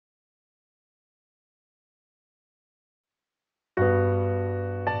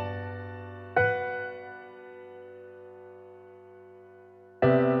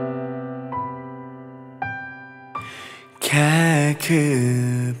ค่คื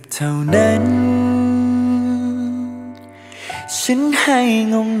บเท่านั้นฉันให้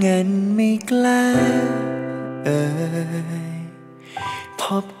งงเงินไม่กล้าพ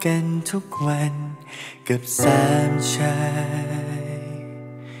บกันทุกวันกับสามชาย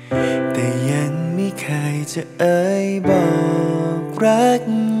แต่ยังไม่เคยจะบอกรัก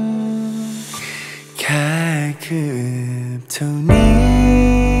แค่คืบเท่านี้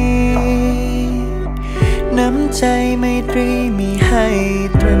น้ำใจไมตรีมีให้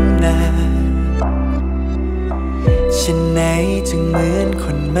ตระหนักฉันไหนจึงเหมือนค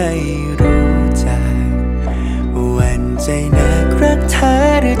นไม่รู้จักวันใจนักรักเธอ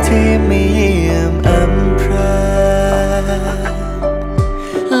หรือที่ไม่เยี่ยมอำพราง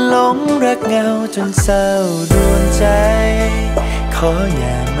หลงรักเงาจนเศร้าดวงใจขออ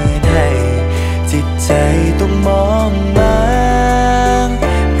ย่ามาให้จิตใจต้องมองมา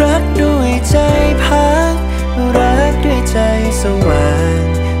รักด้วยใจพักรักด้วยใจสว่าง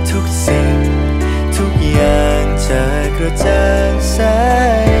ทุกสิ่งทุกอย่างจะกระจ่างสา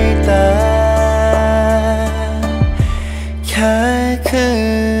ยตาแค่คื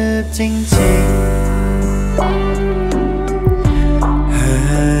บจริงๆ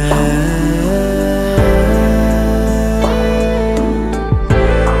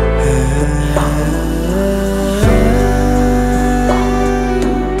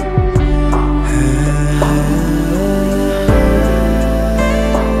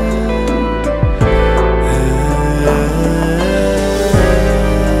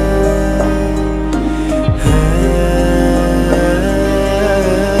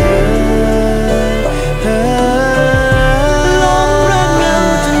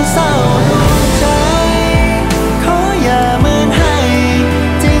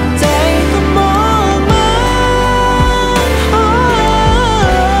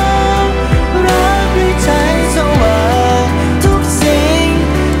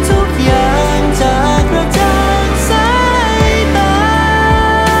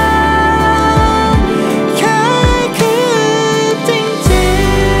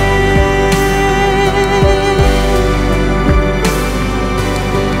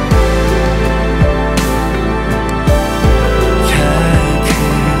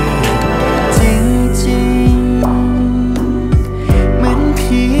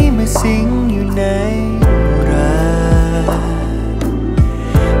สิงอยู่ในรัก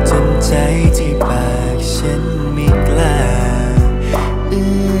จนใจที่ปากฉัน